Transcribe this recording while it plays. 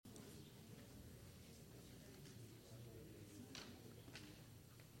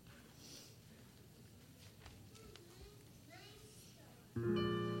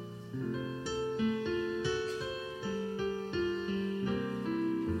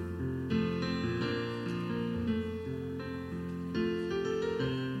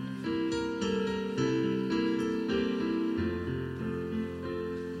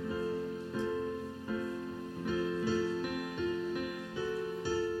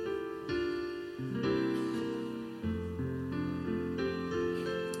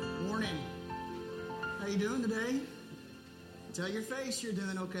you doing today? Tell your face you're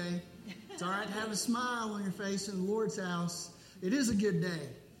doing okay. It's all right to have a smile on your face in the Lord's house. It is a good day.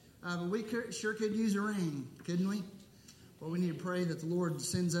 But we sure could use a rain, couldn't we? Well, we need to pray that the Lord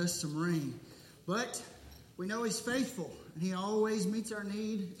sends us some rain. But we know He's faithful, and He always meets our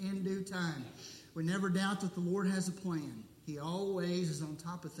need in due time. We never doubt that the Lord has a plan. He always is on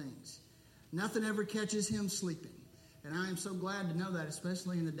top of things. Nothing ever catches Him sleeping. And I am so glad to know that,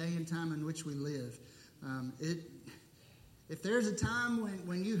 especially in the day and time in which we live. If there's a time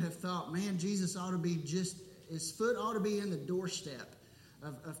when you have thought, man, Jesus ought to be His foot ought to be in the doorstep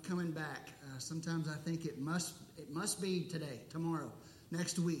of coming back. Sometimes I think it must be today, tomorrow,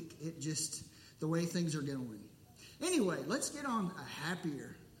 next week. The way things are going. Anyway, let's get on a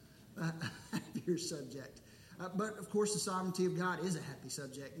happier subject. But, of course, the sovereignty of God is a happy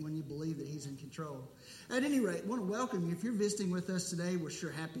subject when you believe that He's in control. At any rate, I want to welcome you. If you're visiting with us today, we're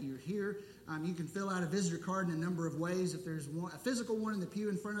sure happy you're here. You can fill out a visitor card in a number of ways. If there's a physical one in the pew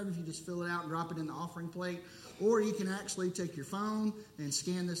in front of you, you just fill it out and drop it in the offering plate. Or you can actually take your phone and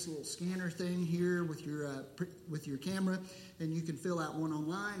scan this little scanner thing here with your camera, and you can fill out one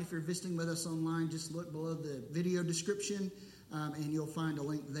online. If you're visiting with us online, just look below the video description, and you'll find a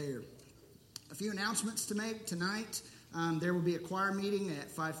link there. A few announcements to make tonight. There will be a choir meeting at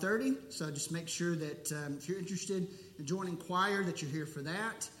 5:30, so just make sure that if you're interested in joining choir that you're here for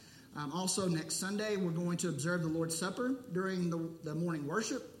that. Also, next Sunday, we're going to observe the Lord's Supper during the morning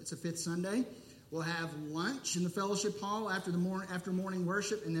worship. It's the fifth Sunday. We'll have lunch in the fellowship hall after morning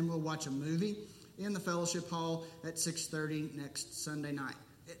worship, and then we'll watch a movie in the fellowship hall at 6:30 next Sunday night.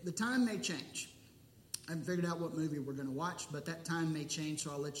 The time may change. I haven't figured out what movie we're going to watch, but that time may change,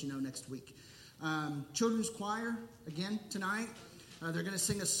 so I'll let you know next week. Children's choir, again, tonight. They're going to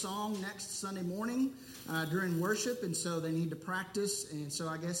sing a song next Sunday morning during worship, and so they need to practice. And so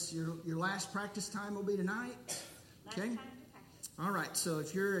I guess your last practice time will be tonight. Okay? All right, so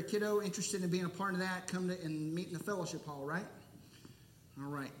if you're a kiddo interested in being a part of that, come and meet in the fellowship hall, right? All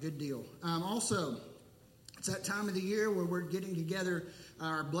right, good deal. Also, it's that time of the year where we're getting together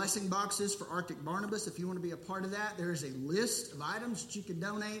our blessing boxes for Arctic Barnabas. If you want to be a part of that, there is a list of items that you can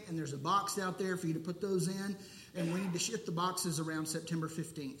donate, and there's a box out there for you to put those in, and we need to ship the boxes around September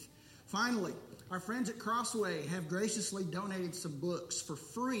 15th. Finally, our friends at Crossway have graciously donated some books for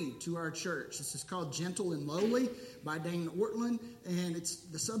free to our church. This is called Gentle and Lowly by Dane Ortlund, and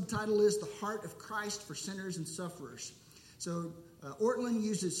the subtitle is The Heart of Christ for Sinners and Sufferers. So Ortlund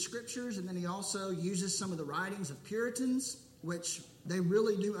uses scriptures, and then he also uses some of the writings of Puritans, which they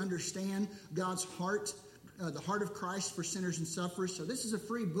really do understand God's heart, the heart of Christ for sinners and sufferers. So this is a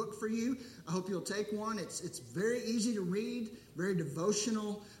free book for you. I hope you'll take one. It's very easy to read, very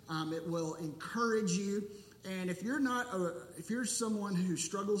devotional. It will encourage you. And if you're someone who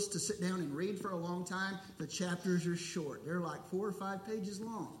struggles to sit down and read for a long time, the chapters are short. They're like 4 or 5 pages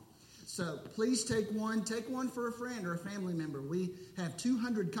long. So please take one for a friend or a family member. We have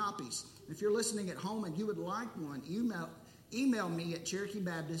 200 copies. If you're listening at home and you would like one, email me at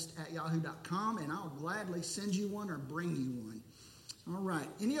CherokeeBaptist@yahoo.com, and I'll gladly send you one or bring you one. All right.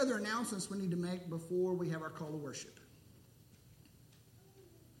 Any other announcements we need to make before we have our call to worship?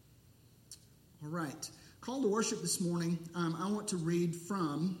 All right. Call to worship this morning, I want to read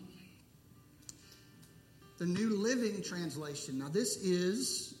from the New Living Translation. Now, this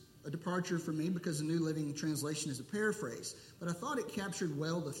is a departure for me because the New Living Translation is a paraphrase, but I thought it captured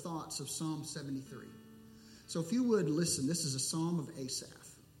well the thoughts of Psalm 73. So if you would listen, this is a psalm of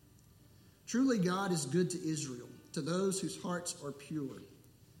Asaph. Truly God is good to Israel, to those whose hearts are pure.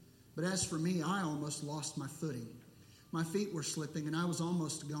 But as for me, I almost lost my footing. My feet were slipping, and I was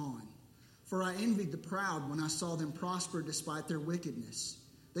almost gone. For I envied the proud when I saw them prosper despite their wickedness.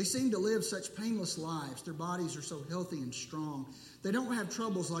 They seem to live such painless lives. Their bodies are so healthy and strong. They don't have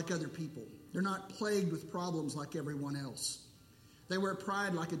troubles like other people. They're not plagued with problems like everyone else. They wear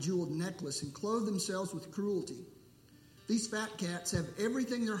pride like a jeweled necklace and clothe themselves with cruelty. These fat cats have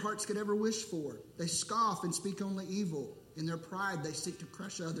everything their hearts could ever wish for. They scoff and speak only evil. In their pride, they seek to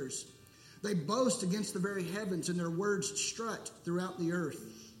crush others. They boast against the very heavens, and their words strut throughout the earth.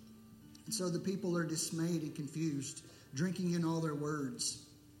 And so the people are dismayed and confused, drinking in all their words.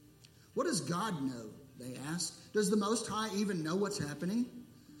 What does God know? They ask. Does the Most High even know what's happening?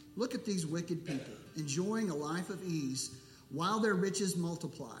 Look at these wicked people, enjoying a life of ease while their riches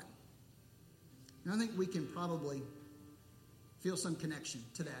multiply. And I think we can probably feel some connection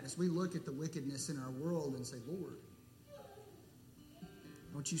to that as we look at the wickedness in our world and say, Lord,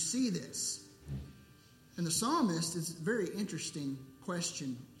 don't you see this? And the psalmist is a very interesting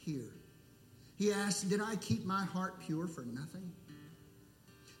question here. He asks, did I keep my heart pure for nothing?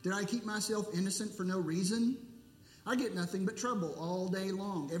 Did I keep myself innocent for no reason? I get nothing but trouble all day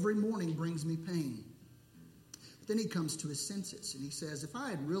long. Every morning brings me pain. But then he comes to his senses and he says, if I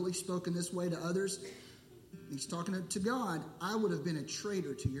had really spoken this way to others, he's talking to God, I would have been a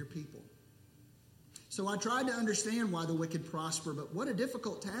traitor to your people. So I tried to understand why the wicked prosper, but what a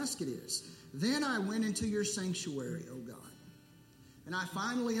difficult task it is. Then I went into your sanctuary, O God, and I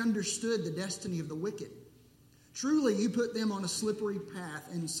finally understood the destiny of the wicked. Truly, you put them on a slippery path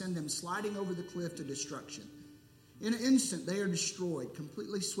and send them sliding over the cliff to destruction. In an instant, they are destroyed,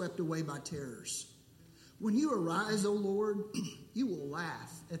 completely swept away by terrors. When you arise, O Lord, you will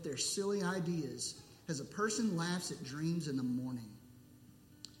laugh at their silly ideas as a person laughs at dreams in the morning.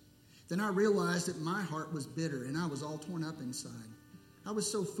 Then I realized that my heart was bitter and I was all torn up inside. I was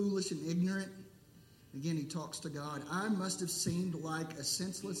so foolish and ignorant. Again, he talks to God. I must have seemed like a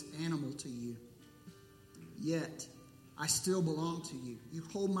senseless animal to you. Yet, I still belong to you. You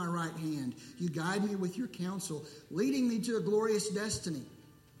hold my right hand. You guide me with your counsel, leading me to a glorious destiny.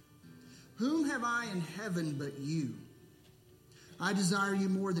 Whom have I in heaven but you? I desire you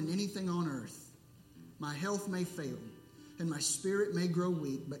more than anything on earth. My health may fail, and my spirit may grow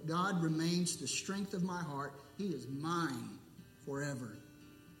weak, but God remains the strength of my heart. He is mine forever.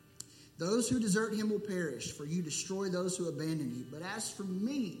 Those who desert him will perish, for you destroy those who abandon you. But as for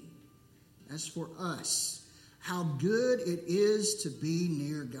me, as for us, how good it is to be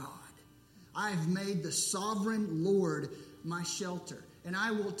near God. I have made the sovereign Lord my shelter, and I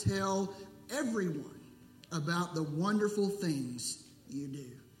will tell everyone about the wonderful things you do.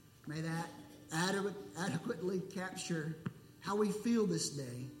 May that adequately capture how we feel this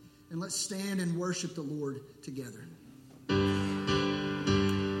day. And let's stand and worship the Lord together.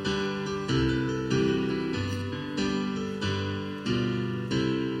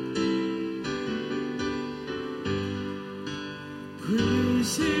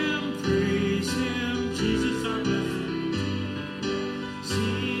 Praise Him, Jesus our blessed.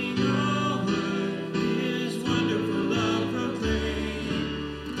 Sing, oh, what His wonderful love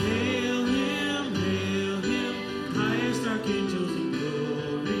proclaim. Hail Him, highest archangels in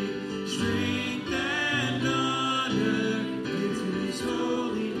glory. Strength and honor,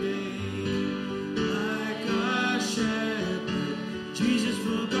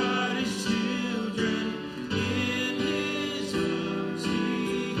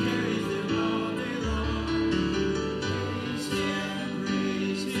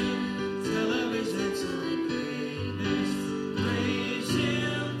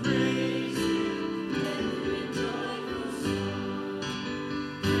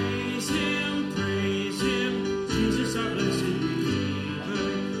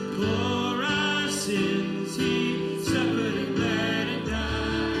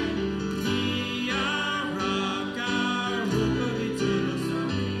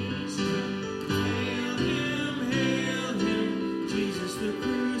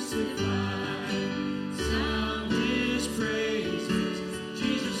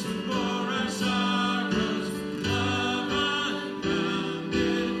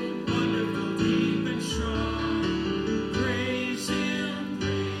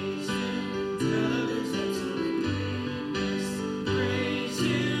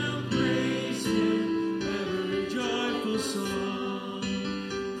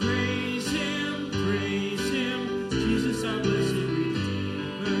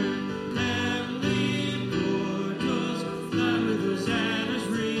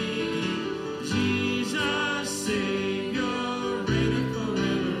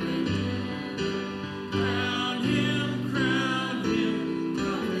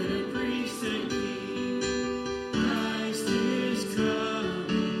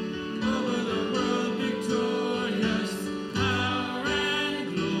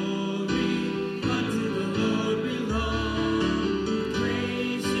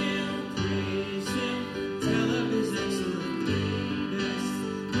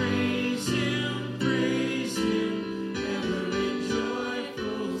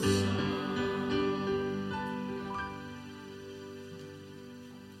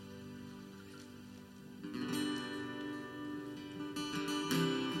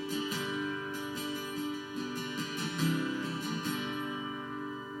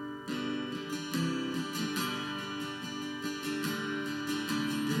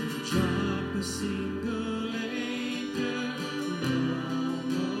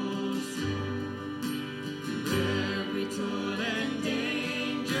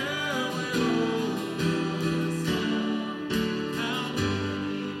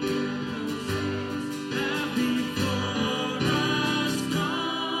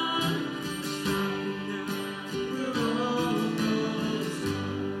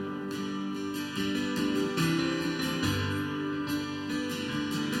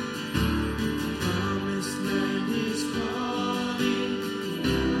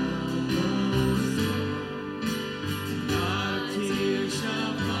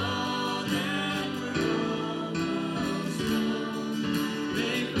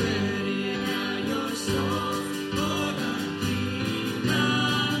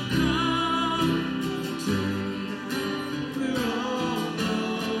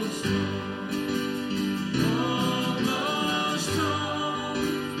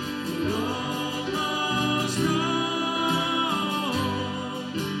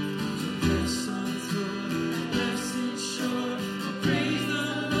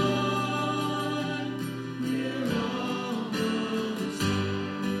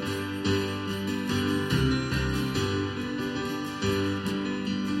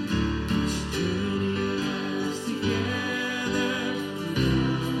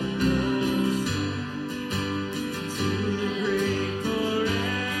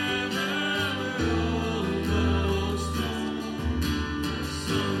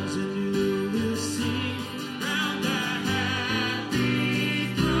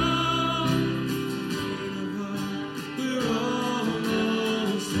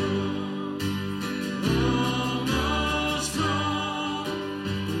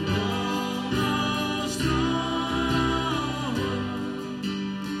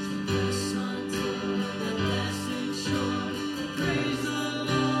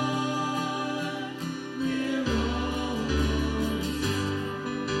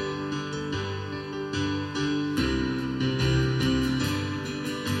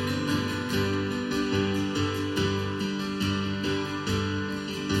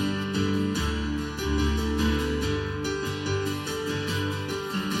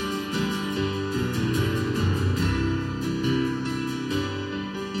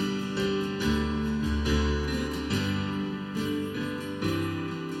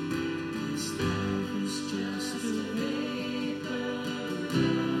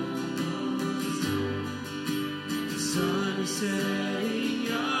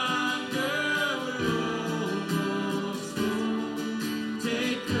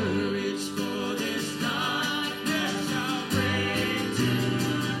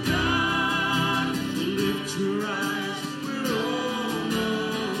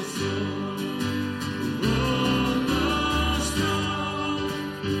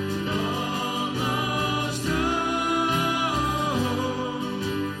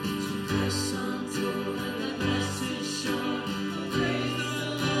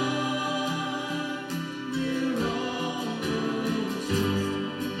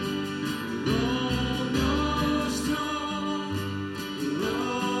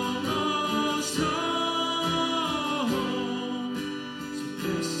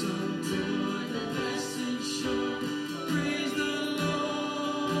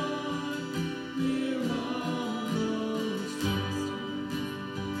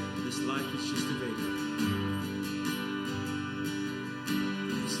 life is just a vapor.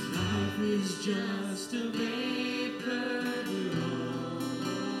 This life is just a vapor. We're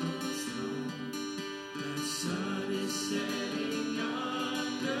almost home. The sun is setting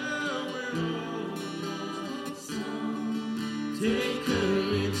under. We're almost home. Take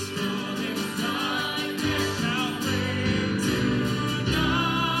courage, strong and fly. There's outward to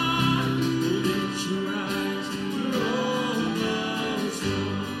God. Lift your eyes. We're almost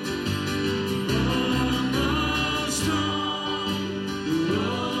home. Almost home. We're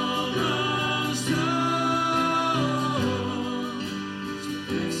almost home. So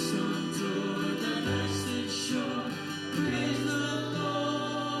press on toward the blessed shore. Praise the Lord.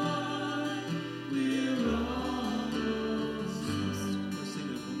 We're almost home. Let's sing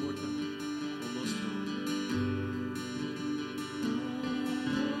that one more time. Almost home.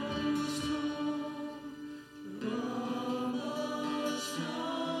 Almost home. Almost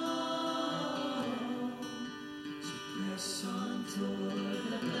home. So press on toward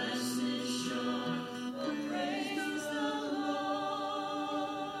the blessed shore. Oh, praise the Lord.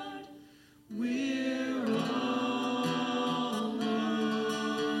 We're almost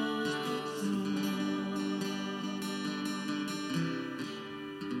home.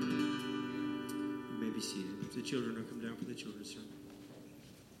 You may be seated. If the children will come down for the children's sermon.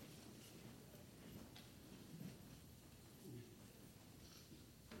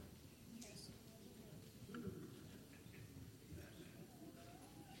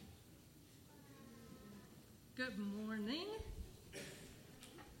 Good morning.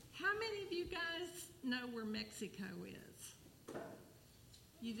 How many of you guys know where Mexico is?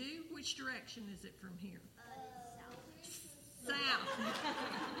 You do? Which direction is it from here? South.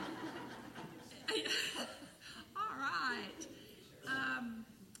 All right.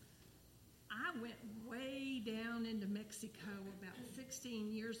 I went way down into Mexico about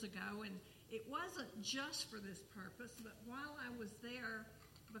 16 years ago, and it wasn't just for this purpose, but while I was there,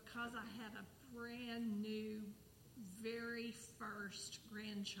 because I had a brand new, very first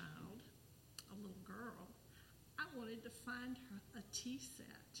grandchild, a little girl, I wanted to find her a tea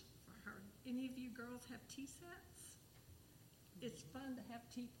set for her. Any of you girls have tea sets? It's fun to have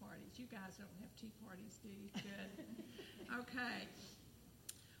tea parties. You guys don't have tea parties, do you? Good. Okay.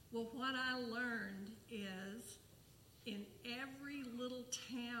 Well, what I learned is in every little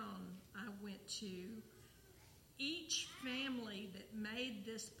town I went to, each family that made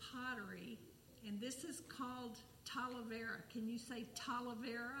this pottery, and this is called talavera. Can you say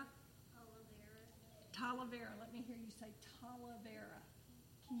talavera? Talavera. Let me hear you say talavera.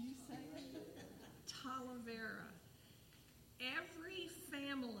 Can you say it? Talavera. Every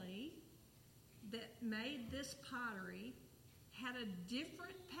family that made this pottery had a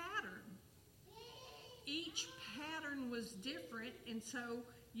different pattern. Each pattern was different, and so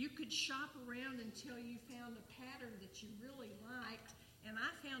you could shop around until you found a pattern that you really liked. And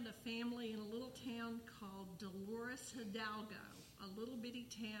I found a family in a little town called Dolores Hidalgo, a little bitty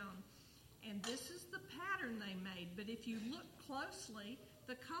town. And this is the pattern they made. But if you look closely,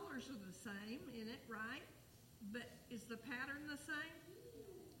 the colors are the same in it, right? But is the pattern the same?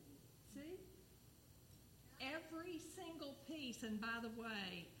 See? Every single piece. And by the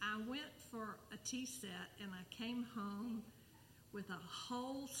way, I went for a tea set and I came home with a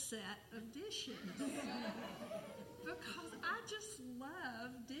whole set of dishes because I just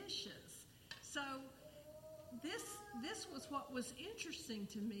love dishes. So this was what was interesting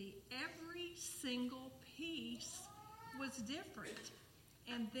to me. Every single piece was different.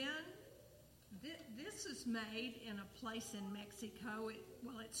 And then this is made in a place in Mexico.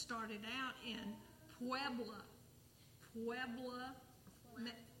 It started out in Puebla,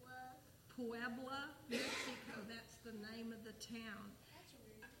 Mexico. That's the name of the town.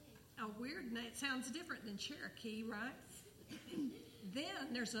 A weird name. It sounds different than Cherokee, right?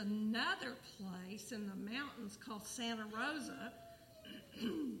 Then there's another place in the mountains called Santa Rosa,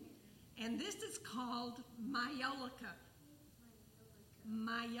 and this is called Mayolica.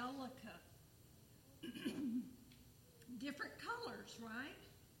 Different colors, right?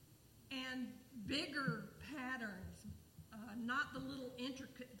 And bigger patterns, not the little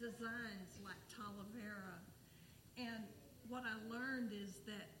intricate designs like Talavera. And what I learned is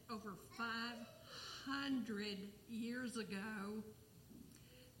that over 500 years ago,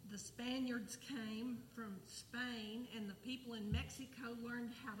 the Spaniards came from Spain, and the people in Mexico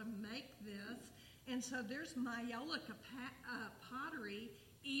learned how to make this. And so there's Mayolica pottery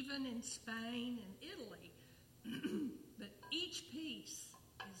even in Spain and Italy. But each piece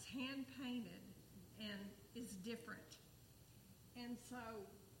is hand-painted and is different. And so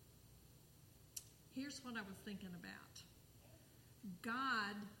here's what I was thinking about.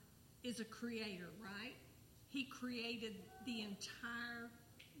 God is a creator, right? He created the entire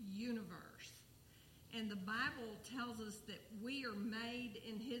universe. And the Bible tells us that we are made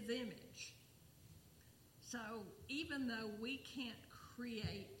in his image. So even though we can't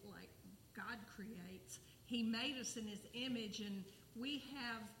create like God creates, he made us in his image, and we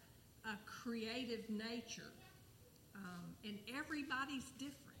have a creative nature. And everybody's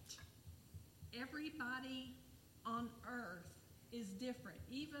different. Everybody on earth is different.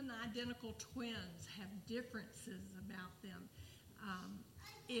 Even identical twins have differences about them.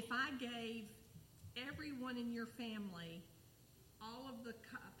 If I gave everyone in your family all of the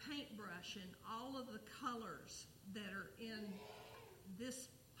paintbrush and all of the colors that are in this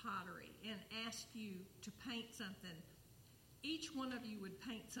pottery and asked you to paint something, each one of you would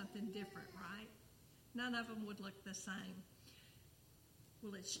paint something different, right? None of them would look the same.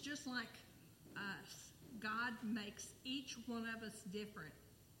 Well, it's just like us. God makes each one of us different.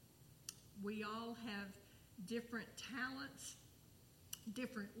 We all have different talents,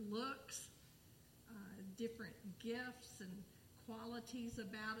 different looks, different gifts and qualities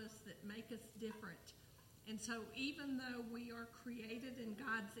about us that make us different. And so even though we are created in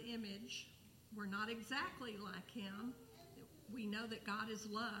God's image, we're not exactly like him. We know that God is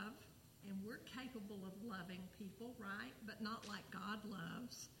love, and we're capable of loving people, right? But not like God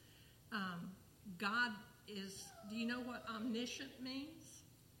loves. God is, do you know what omniscient means?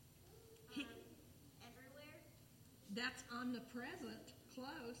 Everywhere? That's omnipresent,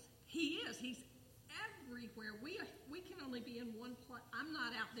 close. He is. He's everywhere. We can only be in one place. I'm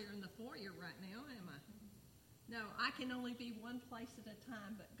not out there in the foyer right now, am I? No, I can only be one place at a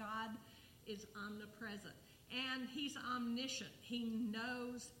time, but God is omnipresent. And he's omniscient. He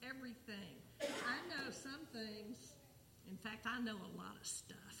knows everything. I know some things. In fact, I know a lot of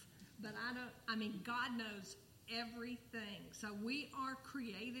stuff. But God knows everything. So we are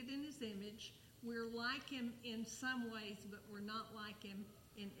created in his image. We're like him in some ways, but we're not like him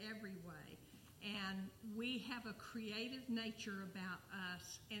in every way. And we have a creative nature about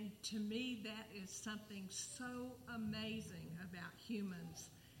us. And to me, that is something so amazing about humans,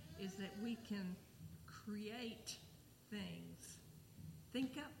 is that we can create things,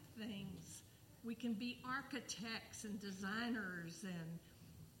 think up things. We can be architects and designers and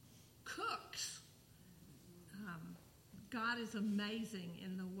cooks. God is amazing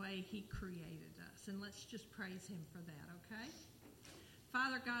in the way he created us. And let's just praise him for that, okay?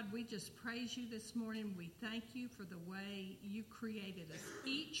 Father God, we just praise you this morning. We thank you for the way you created us.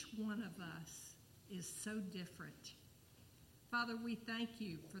 Each one of us is so different. Father, we thank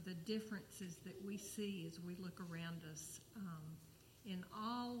you for the differences that we see as we look around us in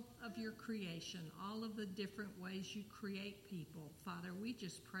all of your creation, all of the different ways you create people. Father, we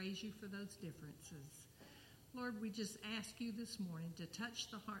just praise you for those differences. Lord, we just ask you this morning to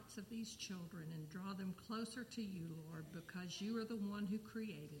touch the hearts of these children and draw them closer to you, Lord, because you are the one who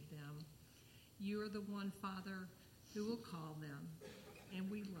created them. You are the one, Father, who will call them,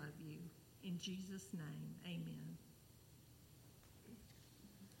 and we love you. In Jesus' name, amen.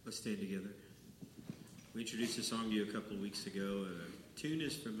 Let's stand together. We introduced a song to you a couple of weeks ago. The tune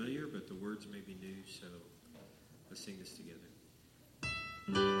is familiar, but the words may be new, so let's sing this together.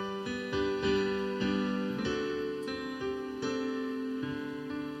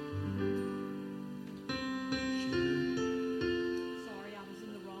 Sorry, I was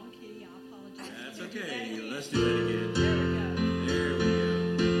in the wrong key. I apologize. That's okay. Let's do that again. There we go. There we go.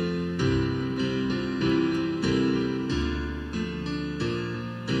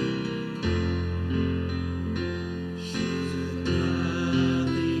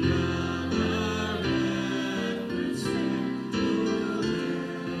 Nothing of our reference, oh,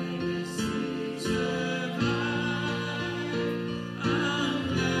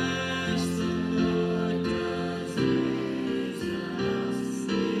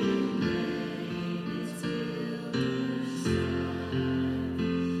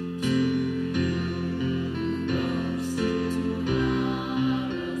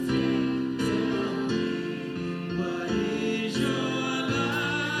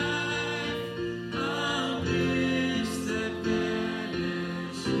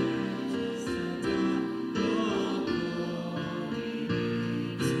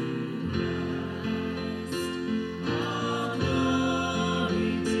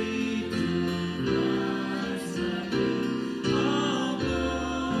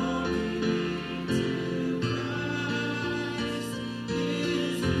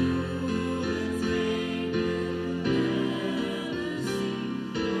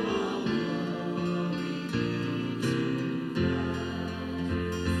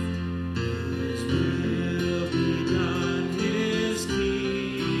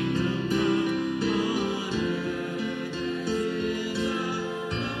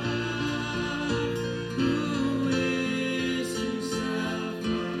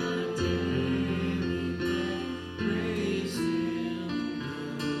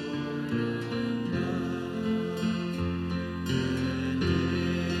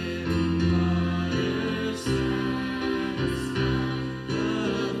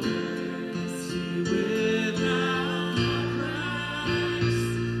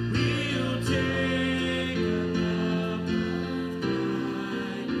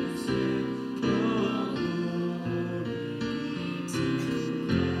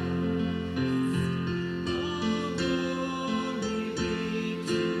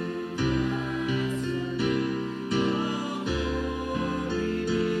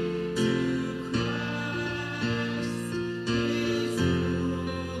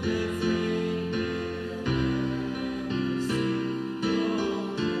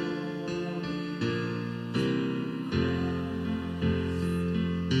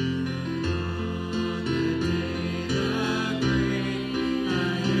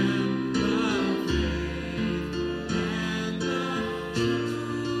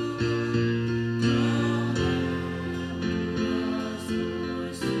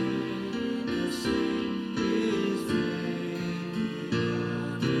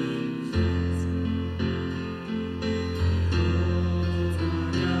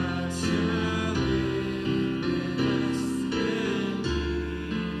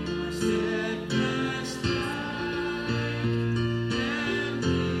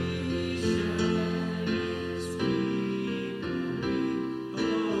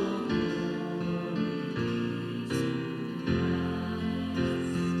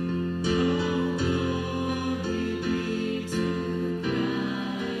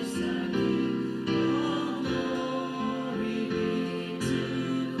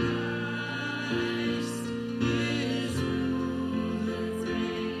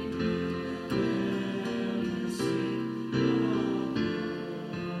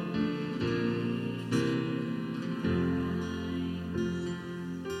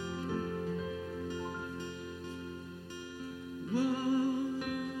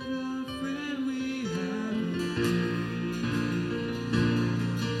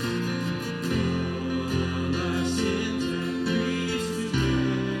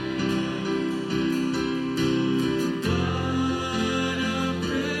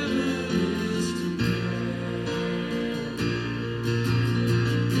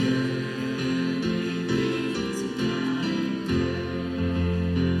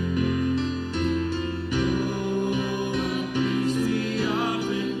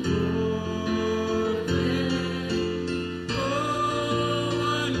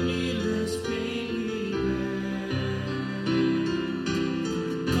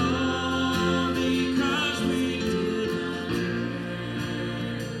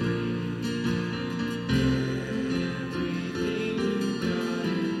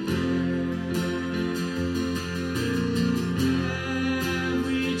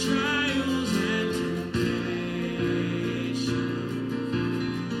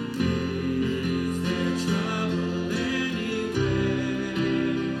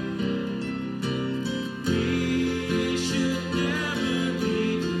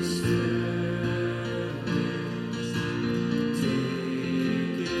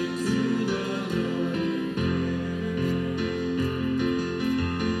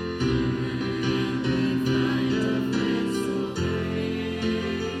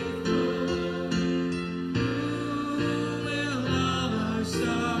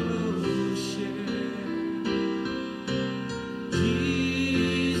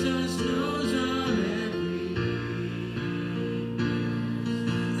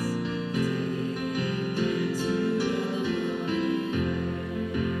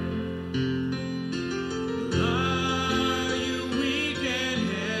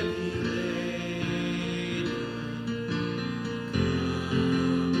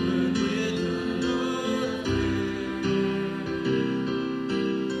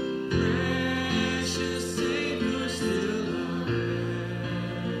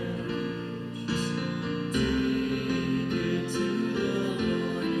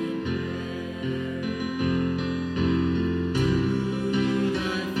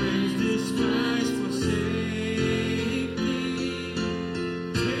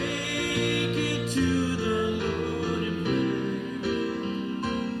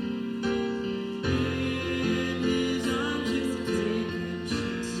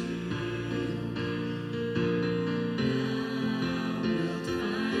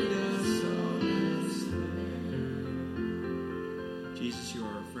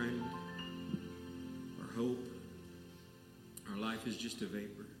 our friend, our hope. Our life is just a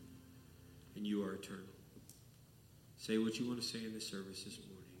vapor, and you are eternal. Say what you want to say in this service this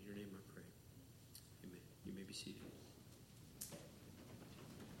morning. In your name I pray. Amen. You may be seated.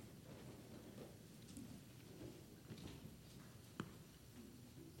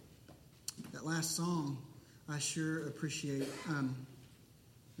 That last song, I sure appreciate.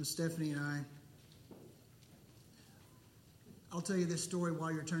 Stephanie and I'll tell you this story while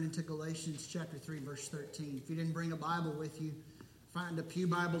you're turning to Galatians chapter 3, verse 13. If you didn't bring a Bible with you, find a pew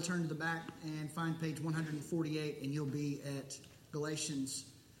Bible, turn to the back, and find page 148, and you'll be at Galatians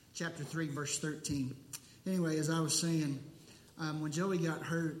chapter 3, verse 13. Anyway, as I was saying, when Joey got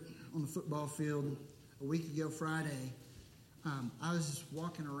hurt on the football field a week ago Friday, I was just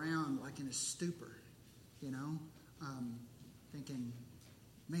walking around like in a stupor, thinking,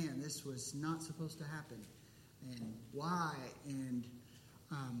 man, this was not supposed to happen. And why? And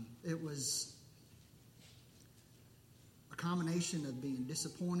it was a combination of being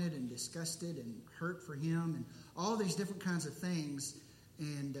disappointed and disgusted and hurt for him and all these different kinds of things.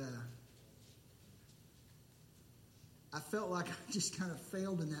 And I felt like I just kind of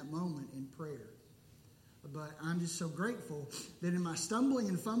failed in that moment in prayer. But I'm just so grateful that in my stumbling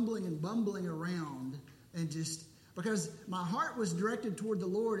and fumbling and bumbling around and just because my heart was directed toward the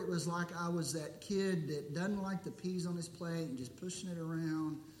Lord, it was like I was that kid that doesn't like the peas on his plate and just pushing it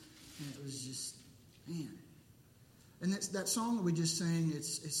around. And it was just, man. And that song that we just sang,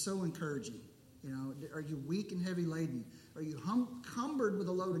 it's so encouraging. Are you weak and heavy laden? Are you cumbered with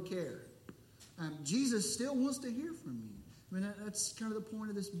a load of care? Jesus still wants to hear from you. I mean, that's kind of the point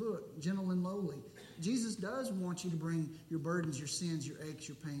of this book, Gentle and Lowly. Jesus does want you to bring your burdens, your sins, your aches,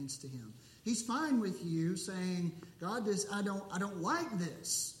 your pains to him. He's fine with you saying, God, I don't like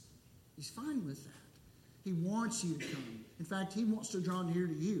this. He's fine with that. He wants you to come. In fact, he wants to draw near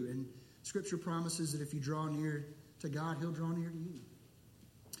to you. And Scripture promises that if you draw near to God, he'll draw near to you.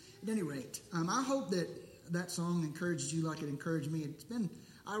 At any rate, I hope that song encouraged you like it encouraged me.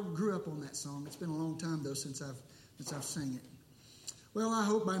 I grew up on that song. It's been a long time, though, since I've sang it. Well, I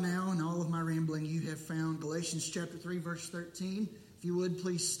hope by now, in all of my rambling, you have found Galatians chapter 3, verse 13. If you would,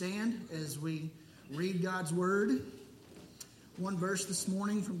 please stand as we read God's Word. One verse this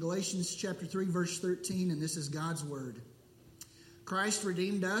morning from Galatians chapter 3, verse 13, and this is God's Word. Christ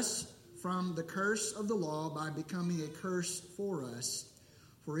redeemed us from the curse of the law by becoming a curse for us.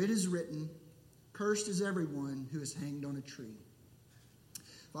 For it is written, cursed is everyone who is hanged on a tree.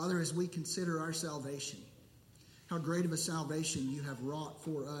 Father, as we consider our salvation, how great of a salvation you have wrought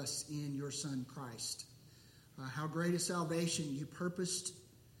for us in your Son Christ. How great a salvation you purposed,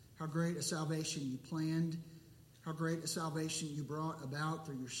 how great a salvation you planned, how great a salvation you brought about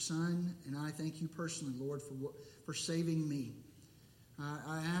through your Son. And I thank you personally, Lord, for saving me.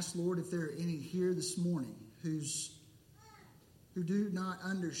 I ask, Lord, if there are any here this morning who do not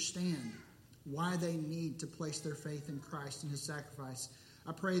understand why they need to place their faith in Christ and his sacrifice,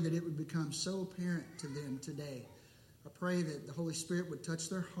 I pray that it would become so apparent to them today. I pray that the Holy Spirit would touch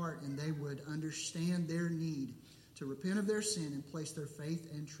their heart and they would understand their need to repent of their sin and place their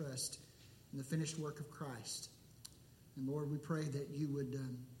faith and trust in the finished work of Christ. And Lord, we pray that you would,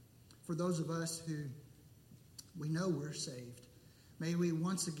 for those of us who we know we're saved, may we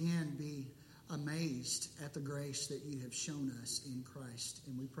once again be amazed at the grace that you have shown us in Christ.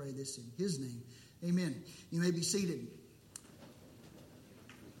 And we pray this in his name. Amen. You may be seated.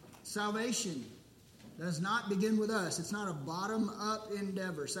 Salvation does not begin with us. It's not a bottom-up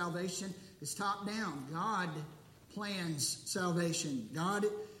endeavor. Salvation is top-down. God plans salvation. God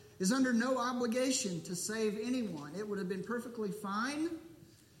is under no obligation to save anyone. It would have been perfectly fine.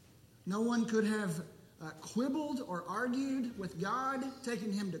 No one could have quibbled or argued with God,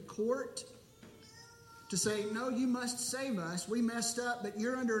 taking him to court to say, no, you must save us. We messed up, but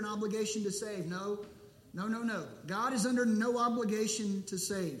you're under an obligation to save. No. God is under no obligation to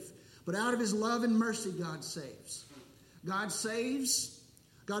save. But out of his love and mercy, God saves. God saves.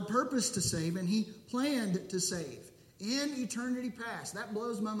 God purposed to save, and he planned to save in eternity past. That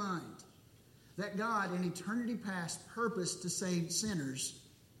blows my mind. That God in eternity past purposed to save sinners,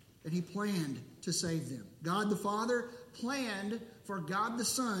 and he planned to save them. God the Father planned for God the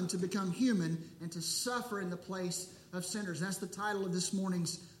Son to become human and to suffer in the place of sinners. That's the title of this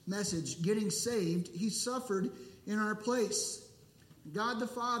morning's message, Getting Saved. He suffered in our place. God the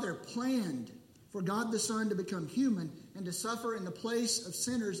Father planned for God the Son to become human and to suffer in the place of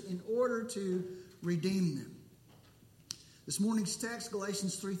sinners in order to redeem them. This morning's text,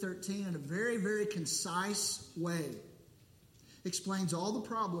 Galatians 3:13, in a very, very concise way, explains all the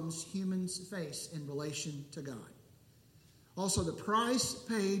problems humans face in relation to God. Also, the price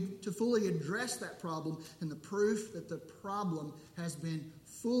paid to fully address that problem and the proof that the problem has been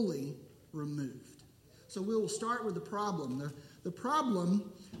fully removed. So we will start with the problem. The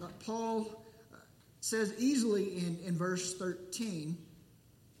problem, Paul says easily in verse 13,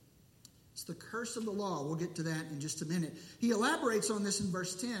 it's the curse of the law. We'll get to that in just a minute. He elaborates on this in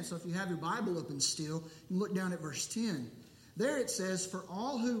verse 10. So if you have your Bible open still, you can look down at verse 10. There it says, "For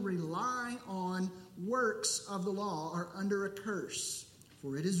all who rely on works of the law are under a curse.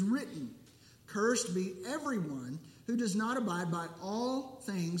 For it is written, 'Cursed be everyone who does not abide by all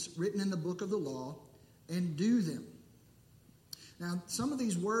things written in the book of the law and do them.'" Now, some of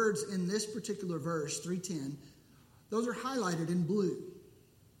these words in this particular verse, 3:10, those are highlighted in blue.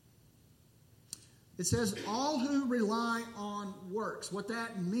 It says, all who rely on works. What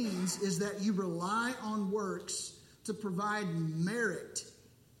that means is that you rely on works to provide merit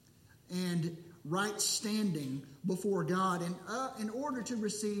and right standing before God and in order to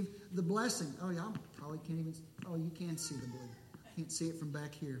receive the blessing. Oh, y'all probably can't even, oh, you can see the blue. Can't see it from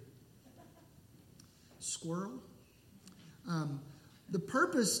back here. Squirrel. The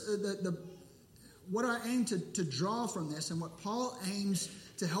purpose, what I aim to draw from this and what Paul aims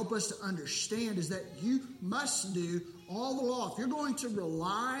to help us to understand is that you must do all the law. If you're going to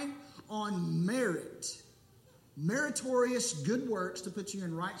rely on meritorious good works to put you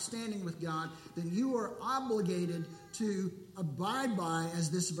in right standing with God, then you are obligated to abide by, as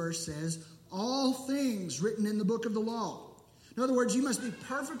this verse says, all things written in the book of the law. In other words, you must be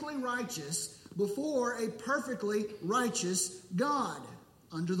perfectly righteous before a perfectly righteous God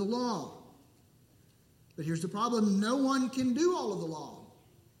under the law. But here's the problem. No one can do all of the law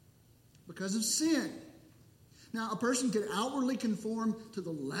because of sin. Now, a person could outwardly conform to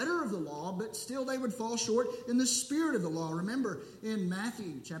the letter of the law, but still they would fall short in the spirit of the law. Remember, in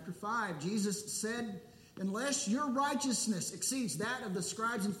Matthew chapter 5, Jesus said, "Unless your righteousness exceeds that of the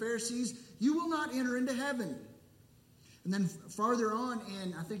scribes and Pharisees, you will not enter into heaven." And then farther on,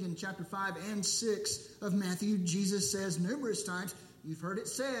 I think in chapter 5 and 6 of Matthew, Jesus says numerous times, "You've heard it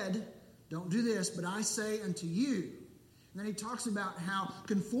said, don't do this, but I say unto you." And then he talks about how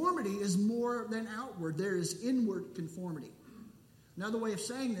conformity is more than outward. There is inward conformity. Another way of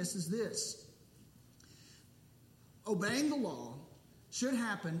saying this is this. Obeying the law should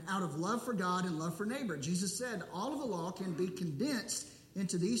happen out of love for God and love for neighbor. Jesus said all of the law can be condensed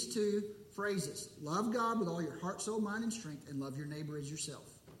into these two phrases. Love God with all your heart, soul, mind, and strength, and love your neighbor as yourself.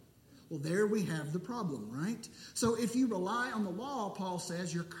 Well, there we have the problem, right? So if you rely on the law, Paul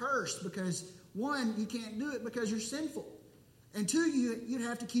says, you're cursed because, one, you can't do it because you're sinful. And two, you'd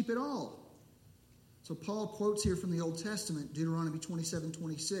have to keep it all. So Paul quotes here from the Old Testament, Deuteronomy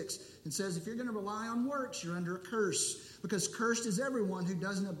 27:26, and says, if you're going to rely on works, you're under a curse, because cursed is everyone who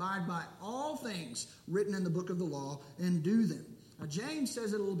doesn't abide by all things written in the book of the law and do them. Now, James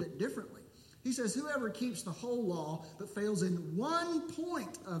says it a little bit differently. He says, whoever keeps the whole law but fails in one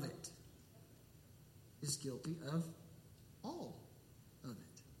point of it is guilty of all of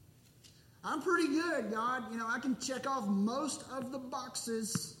it. I'm pretty good, God. I can check off most of the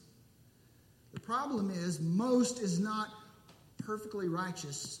boxes. The problem is, most is not perfectly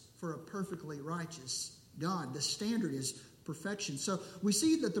righteous for a perfectly righteous God. The standard is perfection. So we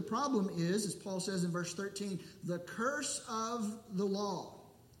see that the problem is, as Paul says in verse 13, the curse of the law.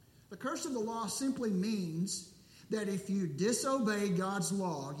 The curse of the law simply means that if you disobey God's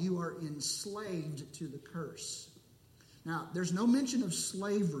law, you are enslaved to the curse. Now, there's no mention of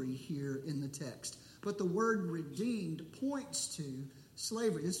slavery here in the text, but the word redeemed points to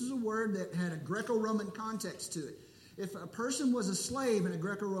slavery. This is a word that had a Greco-Roman context to it. If a person was a slave in a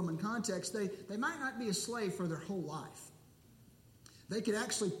Greco-Roman context, they might not be a slave for their whole life. They could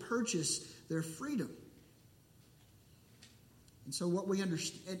actually purchase their freedom. And so what we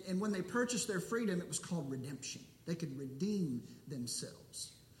understand, and when they purchased their freedom, it was called redemption. They could redeem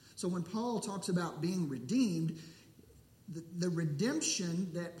themselves. So when Paul talks about being redeemed, the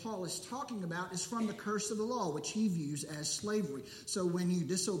redemption that Paul is talking about is from the curse of the law, which he views as slavery. So when you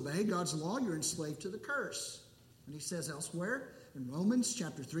disobey God's law, you're enslaved to the curse. And he says elsewhere, in Romans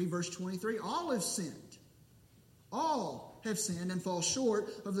chapter 3, verse 23, all have sinned. All have sinned and fall short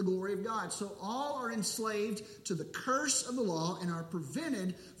of the glory of God. So all are enslaved to the curse of the law and are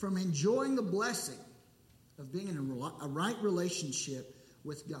prevented from enjoying the blessing of being in a right relationship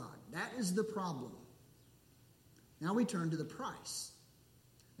with God. That is the problem. Now we turn to the price.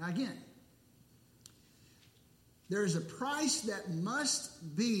 Now again, there is a price that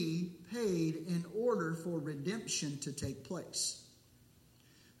must be paid in order for redemption to take place.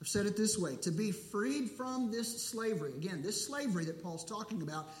 I've said it this way: to be freed from this slavery. Again, this slavery that Paul's talking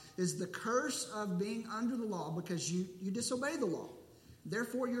about is the curse of being under the law because you disobey the law.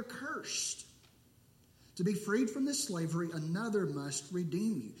 Therefore, you're cursed. To be freed from this slavery, another must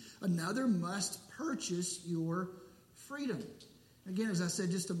redeem you. Another must purchase your freedom. Again, as I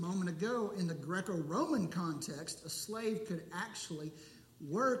said just a moment ago, in the Greco-Roman context, a slave could actually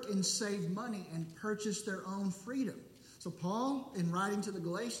work and save money and purchase their own freedom. So Paul, in writing to the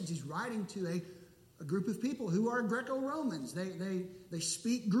Galatians, he's writing to a group of people who are Greco-Romans. They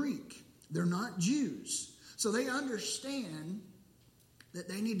speak Greek. They're not Jews. So they understand that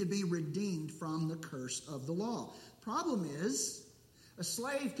they need to be redeemed from the curse of the law. Problem is, a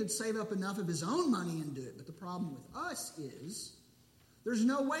slave could save up enough of his own money and do it. But the problem with us is, there's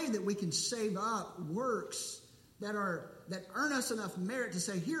no way that we can save up works that earn us enough merit to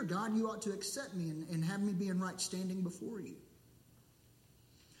say, here, God, you ought to accept me and have me be in right standing before you.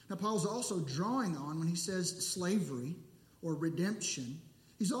 Now, Paul's also drawing on, when he says slavery or redemption,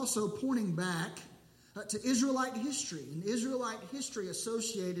 he's also pointing back to Israelite history. And Israelite history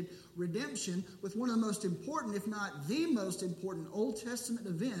associated redemption with one of the most important, if not the most important, Old Testament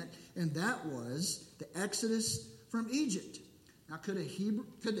event, and that was the Exodus from Egypt. Now, could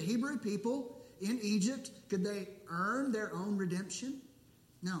the Hebrew people in Egypt, could they earn their own redemption?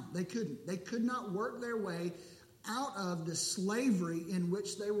 No, they couldn't. They could not work their way out of the slavery in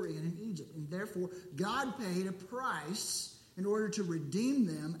which they were in Egypt. And therefore, God paid a price in order to redeem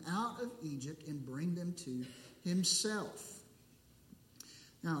them out of Egypt and bring them to himself.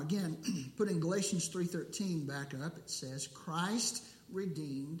 Now, again, putting Galatians 3:13 back up, it says, Christ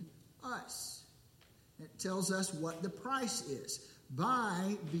redeemed us. It tells us what the price is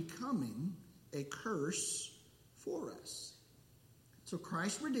by becoming a curse for us. So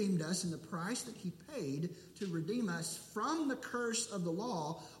Christ redeemed us, and the price that he paid to redeem us from the curse of the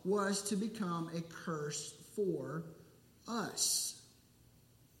law was to become a curse for us.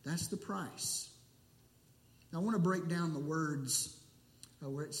 That's the price. Now, I want to break down the words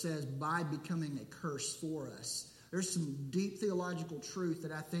where it says, by becoming a curse for us. There's some deep theological truth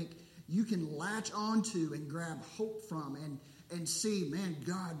that I think you can latch onto and grab hope from and see, man,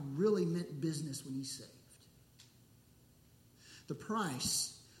 God really meant business when he saved. The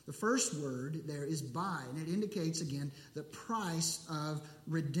price, the first word there is by, and it indicates, again, the price of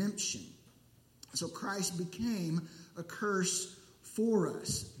redemption. So Christ became a curse for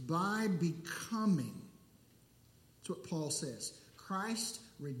us by becoming. That's what Paul says. Christ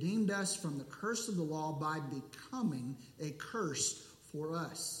redeemed us from the curse of the law by becoming a curse for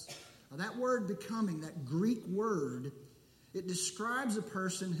us. Now, that word becoming, that Greek word, it describes a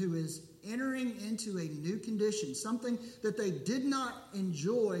person who is entering into a new condition, something that they did not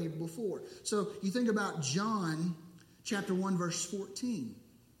enjoy before. So you think about John chapter 1, verse 14.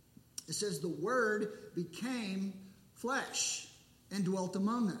 It says, the Word became flesh and dwelt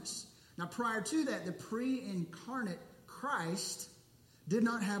among us. Now, prior to that, the pre-incarnate Christ did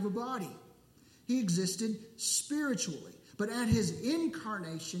not have a body. He existed spiritually. But at his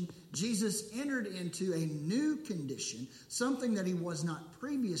incarnation, Jesus entered into a new condition, something that he was not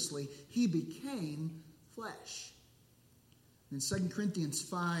previously. He became flesh. In 2 Corinthians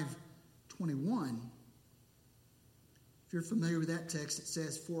 5:21, if you're familiar with that text, it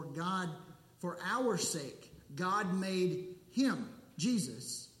says, for our sake, God made him,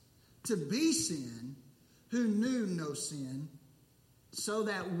 Jesus, to be sin who knew no sin, so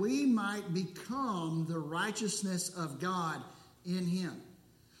that we might become the righteousness of God in him.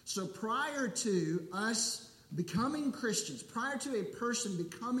 So prior to us becoming Christians, prior to a person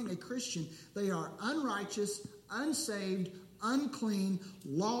becoming a Christian, they are unrighteous, unsaved, unclean,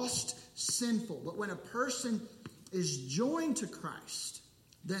 lost, sinful. But when a person is joined to Christ,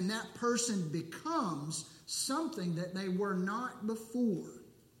 then that person becomes something that they were not before.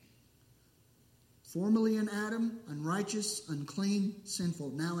 Formerly in Adam, unrighteous, unclean, sinful.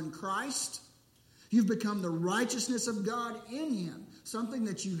 Now in Christ, you've become the righteousness of God in him, something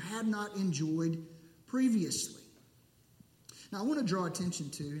that you had not enjoyed previously. Now I want to draw attention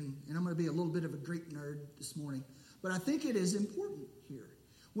to, and I'm going to be a little bit of a Greek nerd this morning, but I think it is important here.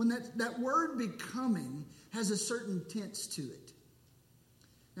 When that word becoming has a certain tense to it.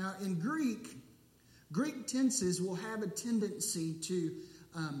 Now in Greek tenses will have a tendency to,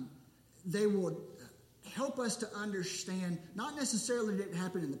 they will help us to understand, not necessarily that it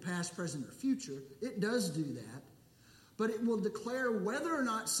happened in the past, present, or future. It does do that. But it will declare whether or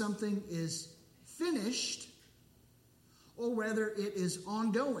not something is finished or whether it is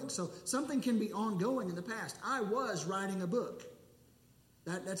ongoing. So something can be ongoing in the past. I was writing a book.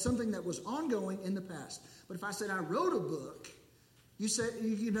 That's something that was ongoing in the past. But if I said I wrote a book,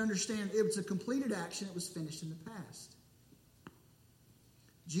 You could understand it was a completed action. It was finished in the past.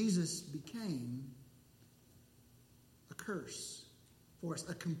 Jesus became a curse for us,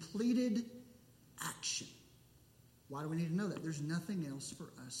 a completed action. Why do we need to know that? There's nothing else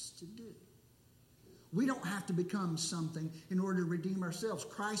for us to do. We don't have to become something in order to redeem ourselves.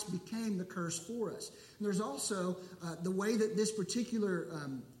 Christ became the curse for us. And there's also the way that this particular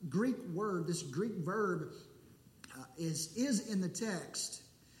Greek word, this Greek verb, is in the text.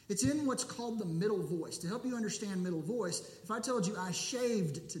 It's in what's called the middle voice. To help you understand middle voice, if I told you I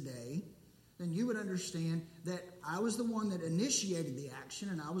shaved today, then you would understand that I was the one that initiated the action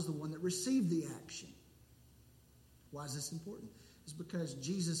and I was the one that received the action. Why is this important? It's because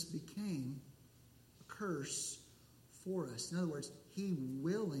Jesus became a curse for us. In other words, he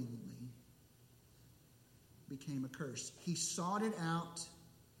willingly became a curse. He sought it out.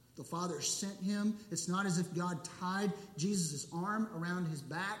 The Father sent him. It's not as if God tied Jesus' arm around his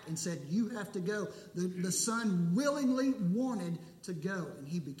back and said, you have to go. The Son willingly wanted to go, and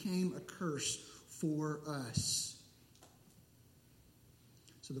he became a curse for us.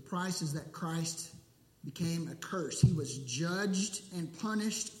 So the price is that Christ became a curse. He was judged and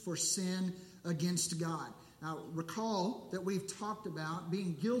punished for sin against God. Now, recall that we've talked about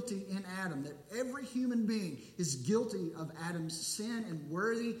being guilty in Adam, that every human being is guilty of Adam's sin and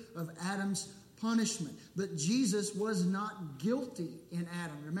worthy of Adam's punishment. But Jesus was not guilty in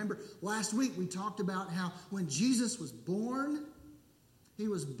Adam. Remember, last week we talked about how when Jesus was born,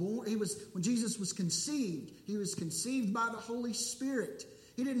 when Jesus was conceived, he was conceived by the Holy Spirit.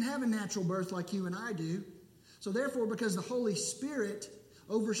 He didn't have a natural birth like you and I do. So therefore, because the Holy Spirit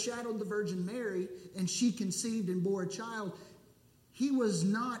overshadowed the Virgin Mary, and she conceived and bore a child, he was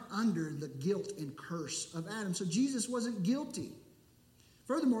not under the guilt and curse of Adam. So Jesus wasn't guilty.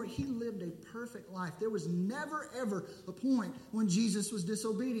 Furthermore, he lived a perfect life. There was never, ever a point when Jesus was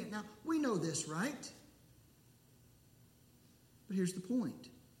disobedient. Now, we know this, right? But here's the point.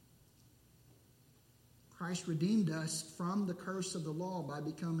 Christ redeemed us from the curse of the law by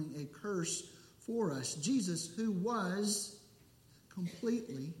becoming a curse for us. Jesus, who was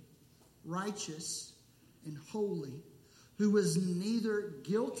completely righteous and holy, who was neither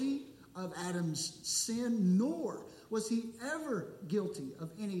guilty of Adam's sin, nor was he ever guilty of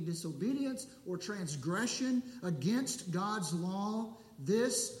any disobedience or transgression against God's law,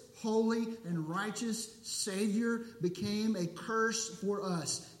 this holy and righteous Savior became a curse for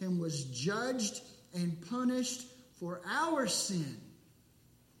us and was judged and punished for our sin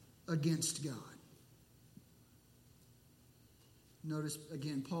against God. Notice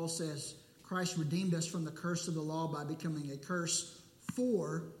again, Paul says, Christ redeemed us from the curse of the law by becoming a curse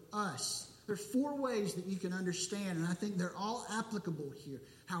for us. There are 4 ways that you can understand, and I think they're all applicable here,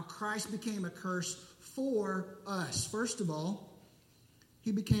 how Christ became a curse for us. First of all,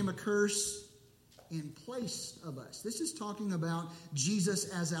 he became a curse in place of us. This is talking about Jesus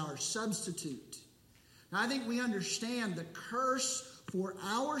as our substitute. Now, I think we understand the curse for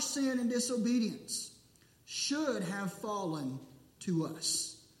our sin and disobedience should have fallen to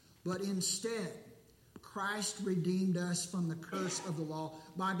us. But instead, Christ redeemed us from the curse of the law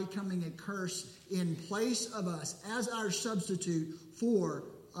by becoming a curse in place of us as our substitute for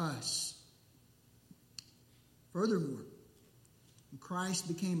us. Furthermore, when Christ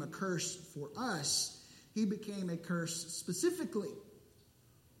became a curse for us, he became a curse specifically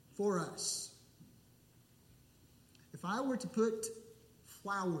for us. If I were to put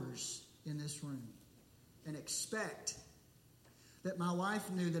flowers in this room and expect that my wife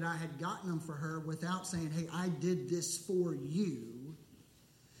knew that I had gotten them for her without saying, hey, I did this for you,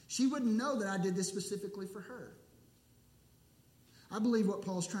 she wouldn't know that I did this specifically for her. I believe what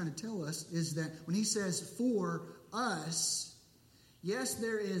Paul's trying to tell us is that when he says for us, yes,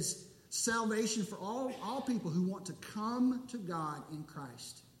 there is salvation for all people who want to come to God in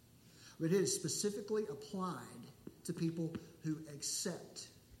Christ. But it is specifically applied to people who accept,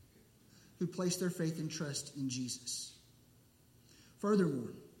 who place their faith and trust in Jesus. Furthermore,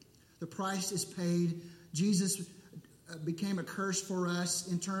 the price is paid. Jesus became a curse for us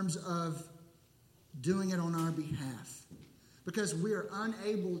in terms of doing it on our behalf, because we are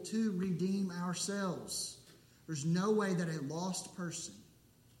unable to redeem ourselves. There's no way that a lost person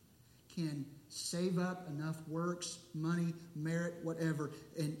can save up enough works, money, merit, whatever,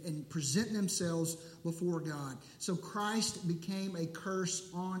 and present themselves before God. So Christ became a curse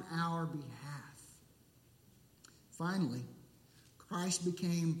on our behalf. Finally, Christ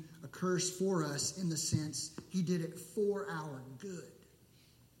became a curse for us in the sense he did it for our good,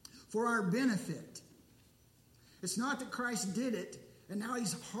 for our benefit. It's not that Christ did it and now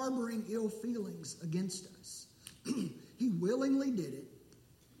he's harboring ill feelings against us. He willingly did it,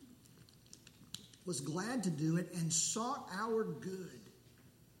 was glad to do it, and sought our good.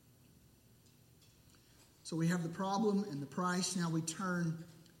 So we have the problem and the price. Now we turn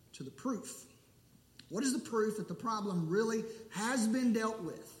to the proof. What is the proof that the problem really has been dealt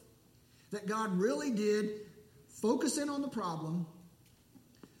with? That God really did focus in on the problem.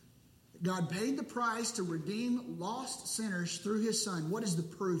 God paid the price to redeem lost sinners through his Son. What is the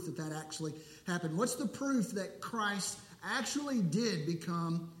proof that that actually happened? What's the proof that Christ actually did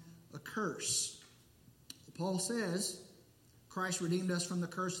become a curse? Paul says Christ redeemed us from the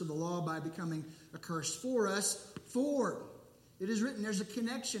curse of the law by becoming a curse for us. For it is written, there's a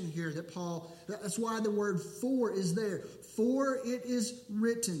connection here that Paul, that's why the word for is there. For it is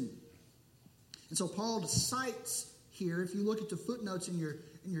written. And so Paul cites here, if you look at the footnotes in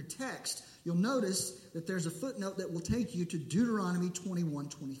your text, you'll notice that there's a footnote that will take you to Deuteronomy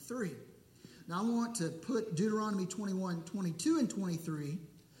 21:23. Now I want to put Deuteronomy 21:22 and 23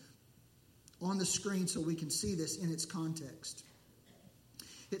 on the screen so we can see this in its context.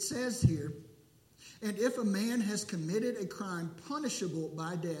 It says here, and if a man has committed a crime punishable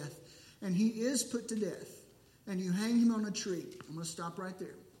by death, and he is put to death, and you hang him on a tree. I'm going to stop right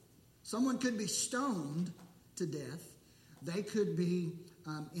there. Someone could be stoned to death. They could be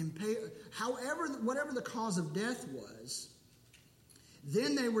impaled. However, whatever the cause of death was,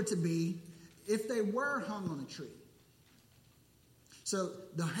 then they were to be, if they were hung on a tree. So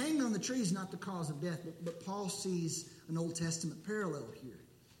the hanging on the tree is not the cause of death, but Paul sees an Old Testament parallel here.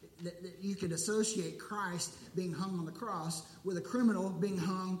 That you could associate Christ being hung on the cross with a criminal being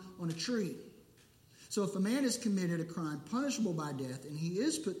hung on a tree. So if a man has committed a crime punishable by death, and he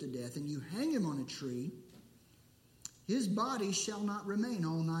is put to death, and you hang him on a tree, his body shall not remain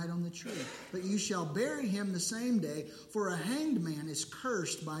all night on the tree, but you shall bury him the same day, for a hanged man is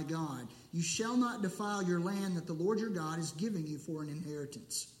cursed by God. You shall not defile your land that the Lord your God is giving you for an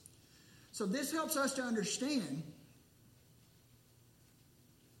inheritance. So this helps us to understand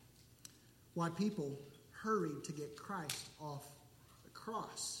why people hurried to get Christ off the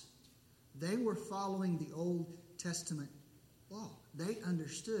cross. They were following the Old Testament law. They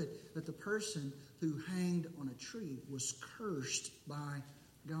understood that the person who hanged on a tree was cursed by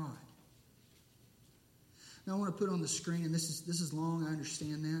God. Now I want to put on the screen, and this is long, I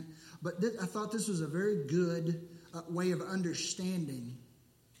understand that, but I thought this was a very good way of understanding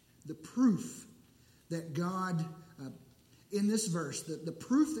the proof that God, in this verse, the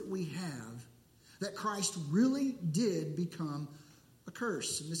proof that we have that Christ really did become a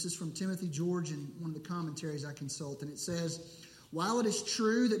curse. And this is from Timothy George in one of the commentaries I consult, and it says, while it is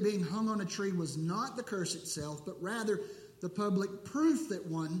true that being hung on a tree was not the curse itself, but rather the public proof that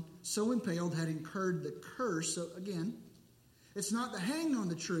one so impaled had incurred the curse. So again, it's not the hanging on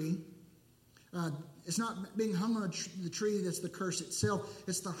the tree. It's not being hung on the tree that's the curse itself.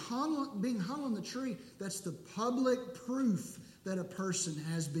 It's being hung on the tree that's the public proof that a person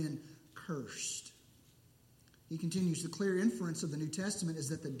has been cursed. He continues, the clear inference of the New Testament is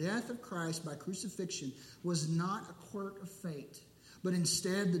that the death of Christ by crucifixion was not a quirk of fate, but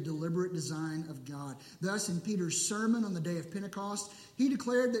instead the deliberate design of God. Thus, in Peter's sermon on the day of Pentecost, he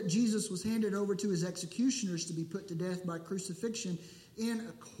declared that Jesus was handed over to his executioners to be put to death by crucifixion in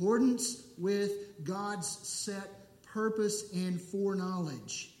accordance with God's set purpose and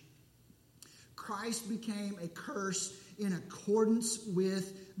foreknowledge. Christ became a curse in accordance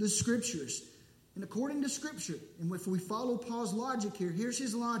with the Scriptures. And according to Scripture, and if we follow Paul's logic here, here's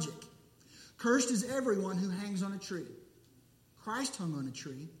his logic. Cursed is everyone who hangs on a tree. Christ hung on a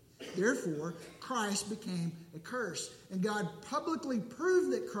tree. Therefore, Christ became a curse. And God publicly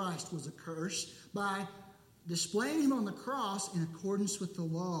proved that Christ was a curse by displaying him on the cross in accordance with the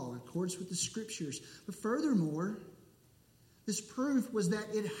law, in accordance with the Scriptures. But furthermore, this proof was that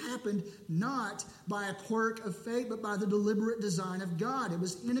it happened not by a quirk of fate, but by the deliberate design of God. It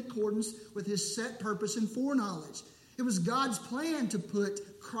was in accordance with his set purpose and foreknowledge. It was God's plan to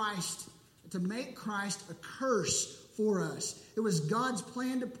make Christ a curse for us. It was God's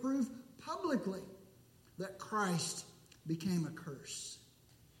plan to prove publicly that Christ became a curse.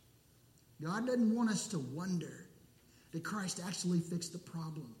 God doesn't want us to wonder, did Christ actually fix the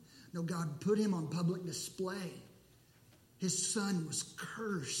problem? No, God put him on public display. His Son was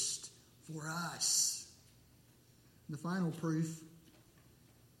cursed for us. And the final proof,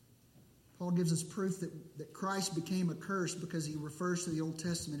 Paul gives us proof that Christ became a curse because he refers to the Old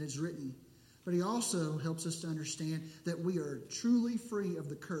Testament as written. But he also helps us to understand that we are truly free of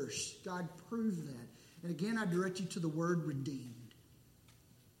the curse. God proved that. And again, I direct you to the word redeemed.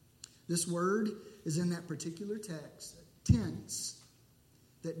 This word is in that particular text, tense,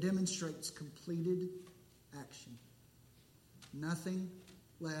 that demonstrates completed action. Nothing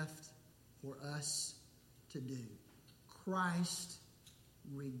left for us to do. Christ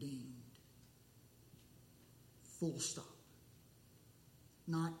redeemed. Full stop.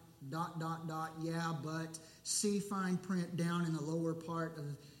 Not ... yeah, but see fine print down in the lower part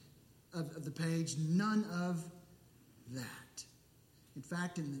of the page. None of that. In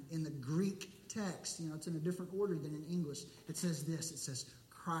fact, in the Greek text, it's in a different order than in English. It says this. It says,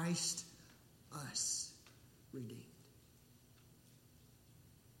 Christ us redeemed.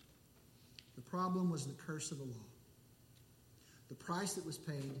 The problem was the curse of the law. The price that was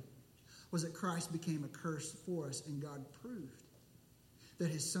paid was that Christ became a curse for us, and God proved that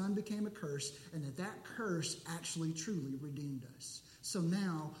his Son became a curse, and that curse actually truly redeemed us. So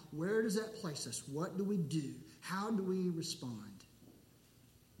now, where does that place us? What do we do? How do we respond?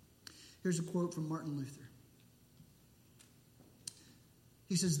 Here's a quote from Martin Luther.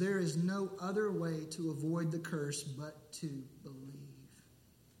 He says, "There is no other way to avoid the curse but to believe.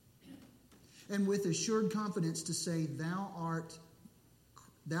 And with assured confidence to say,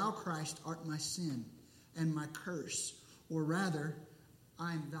 Thou, Christ, art my sin and my curse. Or rather,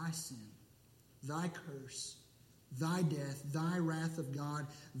 I am thy sin, thy curse, thy death, thy wrath of God,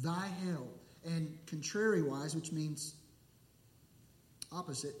 thy hell." And contrariwise, which means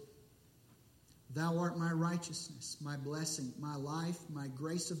opposite, "Thou art my righteousness, my blessing, my life, my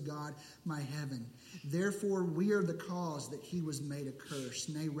grace of God, my heaven. Therefore we are the cause that he was made a curse.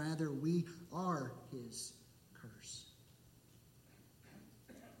 Nay, rather, we are his curse."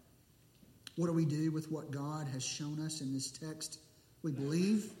 What do we do with what God has shown us in this text? We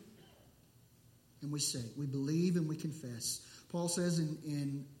believe and we say. We believe and we confess. Paul says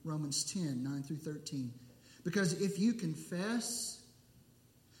in Romans 10, 9 through 13, "Because if you confess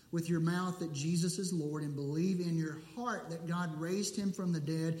with your mouth that Jesus is Lord and believe in your heart that God raised him from the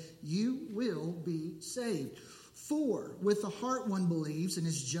dead, you will be saved. For with the heart one believes and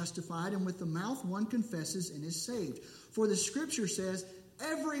is justified, and with the mouth one confesses and is saved. For the scripture says,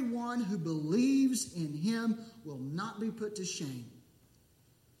 everyone who believes in him will not be put to shame."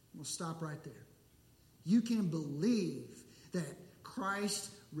 We'll stop right there. You can believe that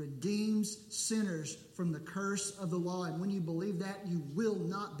Christ redeems sinners from the curse of the law. And when you believe that, you will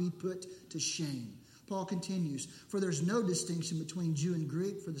not be put to shame. Paul continues, "For there's no distinction between Jew and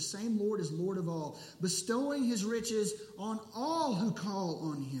Greek, for the same Lord is Lord of all, bestowing his riches on all who call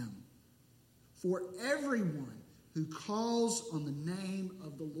on him. For everyone who calls on the name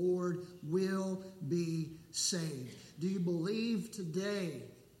of the Lord will be saved." Do you believe today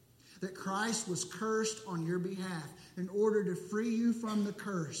that Christ was cursed on your behalf in order to free you from the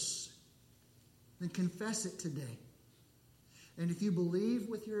curse? Then confess it today. And if you believe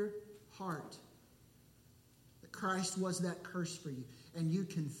with your heart that Christ was that curse for you, and you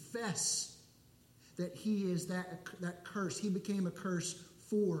confess that he is that curse, he became a curse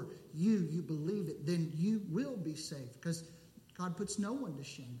for you, you believe it, then you will be saved. Because God puts no one to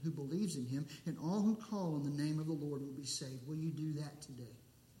shame who believes in him, and all who call on the name of the Lord will be saved. Will you do that today?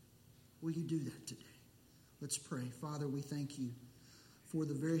 Will you do that today? Let's pray. Father, we thank you for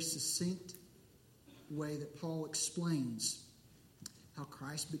the very succinct way that Paul explains how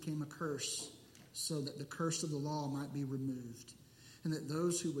Christ became a curse so that the curse of the law might be removed, and that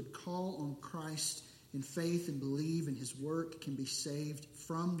those who would call on Christ in faith and believe in his work can be saved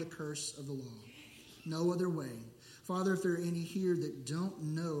from the curse of the law. No other way. Father, if there are any here that don't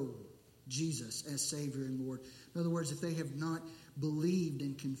know Jesus as Savior and Lord, in other words, if they have not believed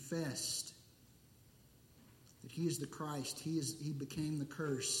and confessed that he is the Christ, he became the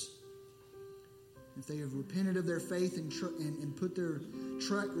curse. If they have repented of their faith and put their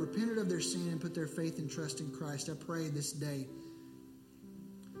repented of their sin and put their faith and trust in Christ, I pray this day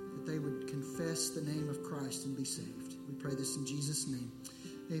that they would confess the name of Christ and be saved. We pray this in Jesus' name.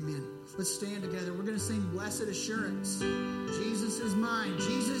 Amen. Let's stand together. We're going to sing Blessed Assurance. Jesus is mine.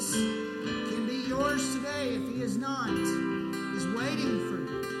 Jesus can be yours today if he is not. He's waiting for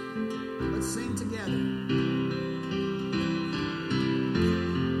you. Let's sing together.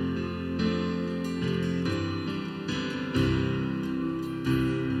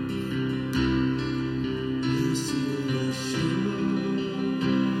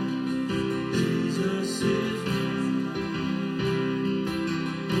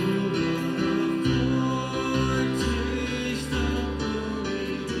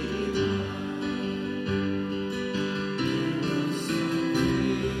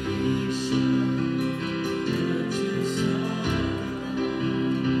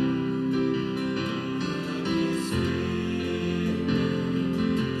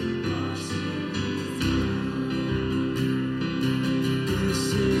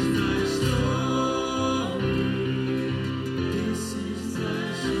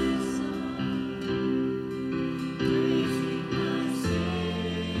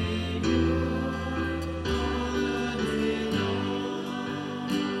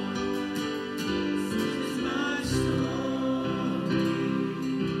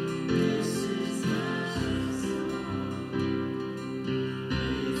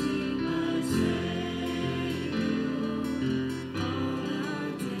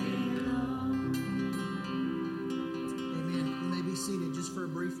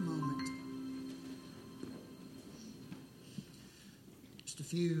 a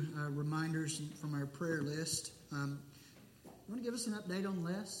few reminders from our prayer list. You want to give us an update on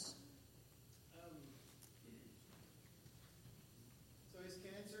Les? So his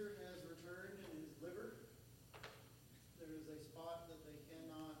cancer has returned in his liver. There is a spot that they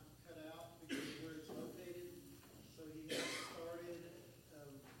cannot cut out because of where it's located. So he has started,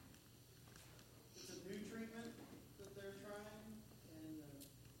 it's a new treatment that they're trying, and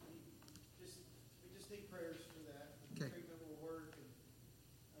we just need prayers for that. The Okay. treatment will work,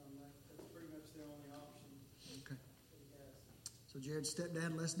 and that's pretty much the only option Okay. that he has. So Jared's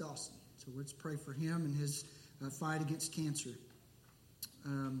stepdad, Les Dawson. So let's pray for him and his fight against cancer.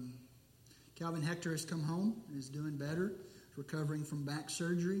 Calvin Hector has come home and is doing better, recovering from back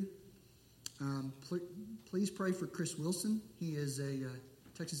surgery. Please pray for Chris Wilson. He is a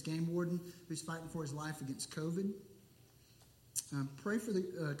Texas game warden who's fighting for his life against COVID. Pray for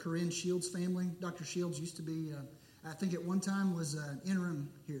the Corinne Shields family. Dr. Shields used to be, I think at one time was an interim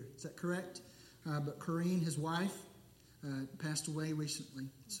here. Is that correct? But Corinne, his wife, passed away recently,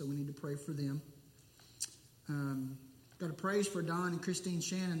 so we need to pray for them. Got a praise for Don and Christine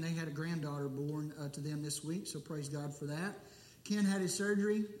Shannon. They had a granddaughter born to them this week, so praise God for that. Ken had his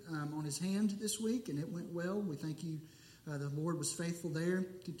surgery on his hand this week, and it went well. We thank you. The Lord was faithful there.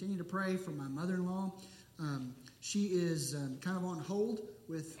 Continue to pray for my mother-in-law. She is kind of on hold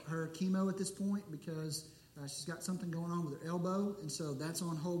with her chemo at this point because she's got something going on with her elbow, and so that's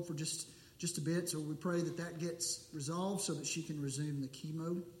on hold for just a bit. So we pray that gets resolved so that she can resume the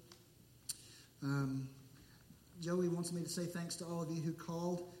chemo. Joey wants me to say thanks to all of you who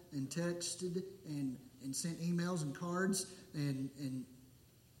called and texted and sent emails and cards. And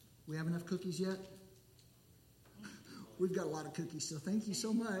we have enough cookies yet? We've got a lot of cookies, so thank you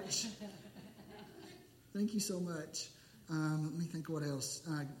so much. Thank you so much. Let me think what else.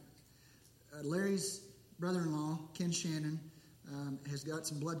 Larry's brother-in-law, Ken Shannon, has got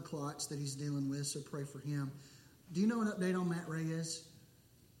some blood clots that he's dealing with, so pray for him. Do you know an update on Matt Reyes?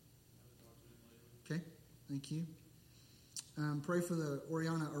 Okay, thank you. Pray for the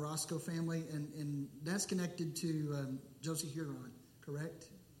Oriana Orozco family, and that's connected to Josie Huron, correct?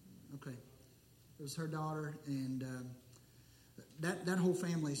 Okay. It was her daughter, and that whole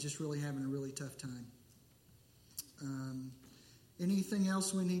family is just really having a really tough time. Anything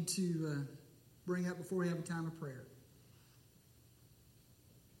else we need to bring up before we have a time of prayer?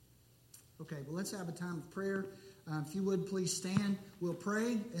 Okay, well, let's have a time of prayer. If you would, please stand. We'll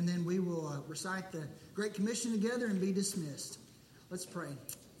pray, and then we will recite the Great Commission together and be dismissed. Let's pray.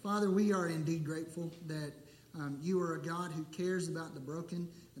 Father, we are indeed grateful that you are a God who cares about the broken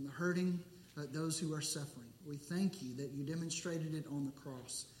and the hurting, those who are suffering. We thank you that you demonstrated it on the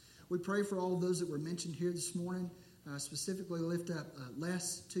cross. We pray for all of those that were mentioned here this morning. Specifically lift up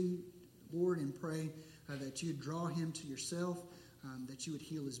Les to Lord and pray that you would draw him to yourself, that you would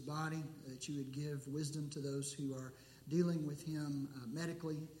heal his body, that you would give wisdom to those who are dealing with him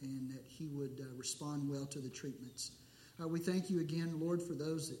medically, and that he would respond well to the treatments. We thank you again, Lord, for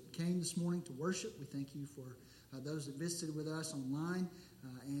those that came this morning to worship. We thank you for those that visited with us online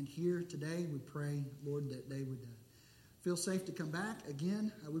and here today. We pray, Lord, that they would feel safe to come back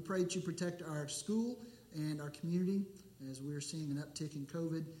again. We pray that you protect our school and our community as we're seeing an uptick in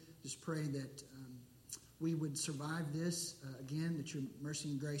COVID. Just pray that we would survive this again, that your mercy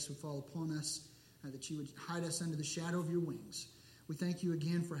and grace would fall upon us, that you would hide us under the shadow of your wings. We thank you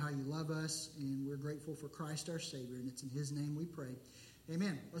again for how you love us, and we're grateful for Christ our Savior, and it's in his name we pray.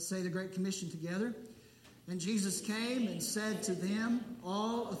 Amen. Let's say the Great Commission together. And Jesus came and said to them,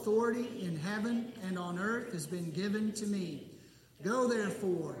 all authority in heaven and on earth has been given to me. Go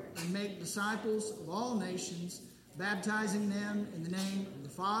therefore and make disciples of all nations, baptizing them in the name of the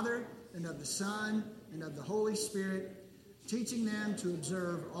Father and of the Son and of the Holy Spirit, teaching them to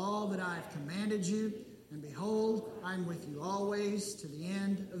observe all that I have commanded you. And behold, I am with you always to the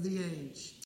end of the age.